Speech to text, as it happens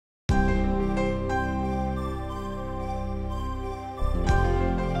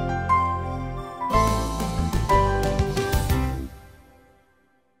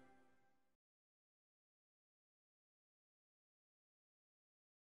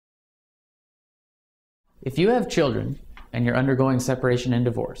If you have children and you're undergoing separation and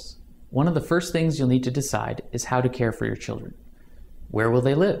divorce, one of the first things you'll need to decide is how to care for your children. Where will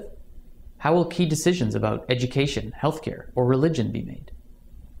they live? How will key decisions about education, healthcare, or religion be made?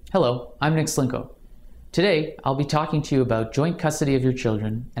 Hello, I'm Nick Slinko. Today, I'll be talking to you about joint custody of your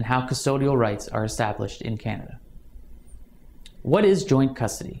children and how custodial rights are established in Canada. What is joint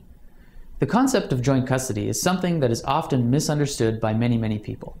custody? The concept of joint custody is something that is often misunderstood by many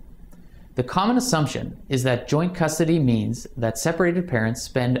people. The common assumption is that joint custody means that separated parents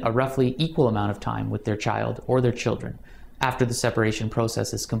spend a roughly equal amount of time with their child or their children after the separation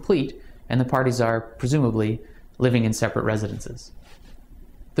process is complete and the parties are, presumably, living in separate residences.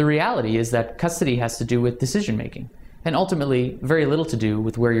 The reality is that custody has to do with decision-making, and ultimately very little to do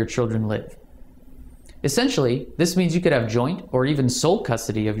with where your children live. Essentially, this means you could have joint or even sole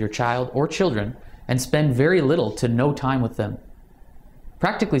custody of your child or children and spend very little to no time with them.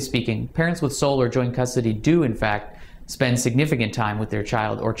 Practically speaking, parents with sole or joint custody do, in fact, spend significant time with their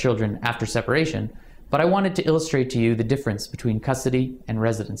child or children after separation, but I wanted to illustrate to you the difference between custody and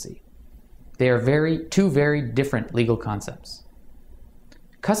residency. They are two very different legal concepts.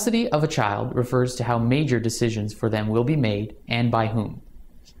 Custody of a child refers to how major decisions for them will be made and by whom.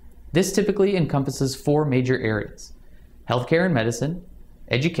 This typically encompasses four major areas: healthcare and medicine,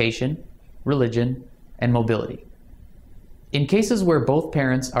 education, religion, and mobility. In cases where both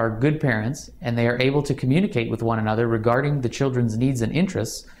parents are good parents and they are able to communicate with one another regarding the children's needs and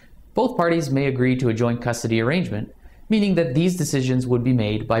interests, both parties may agree to a joint custody arrangement, meaning that these decisions would be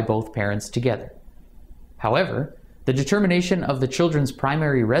made by both parents together. However, the determination of the children's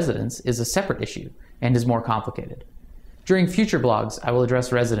primary residence is a separate issue and is more complicated. During future blogs, I will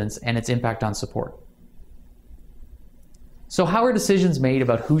address residence and its impact on support. So how are decisions made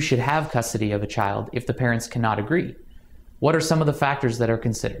about who should have custody of a child if the parents cannot agree? What are some of the factors that are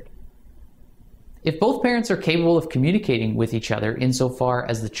considered? If both parents are capable of communicating with each other insofar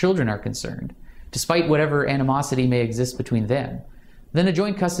as the children are concerned, despite whatever animosity may exist between them, then a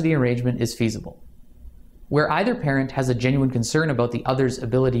joint custody arrangement is feasible. Where either parent has a genuine concern about the other's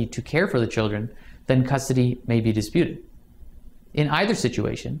ability to care for the children, then custody may be disputed. In either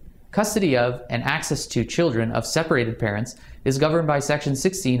situation, custody of and access to children of separated parents is governed by Section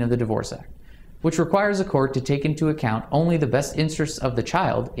 16 of the Divorce Act, which requires a court to take into account only the best interests of the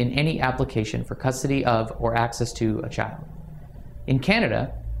child in any application for custody of or access to a child. In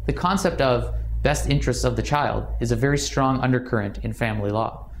Canada, the concept of best interests of the child is a very strong undercurrent in family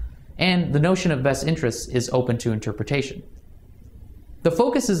law, and the notion of best interests is open to interpretation. The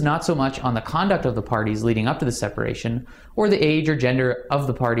focus is not so much on the conduct of the parties leading up to the separation, or the age or gender of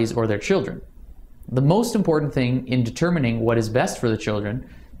the parties or their children. The most important thing in determining what is best for the children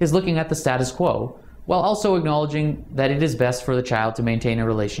is looking at the status quo, while also acknowledging that it is best for the child to maintain a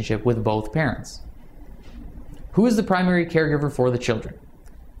relationship with both parents. Who is the primary caregiver for the children?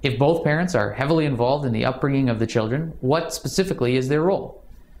 If both parents are heavily involved in the upbringing of the children, what specifically is their role?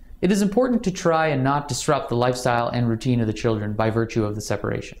 It is important to try and not disrupt the lifestyle and routine of the children by virtue of the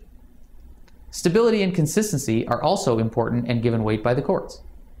separation. Stability and consistency are also important and given weight by the courts.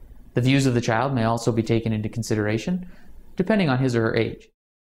 The views of the child may also be taken into consideration, depending on his or her age.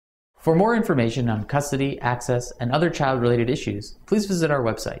 For more information on custody, access, and other child-related issues, please visit our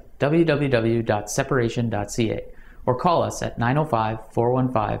website, www.separation.ca, or call us at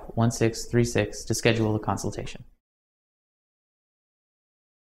 905-415-1636 to schedule a consultation.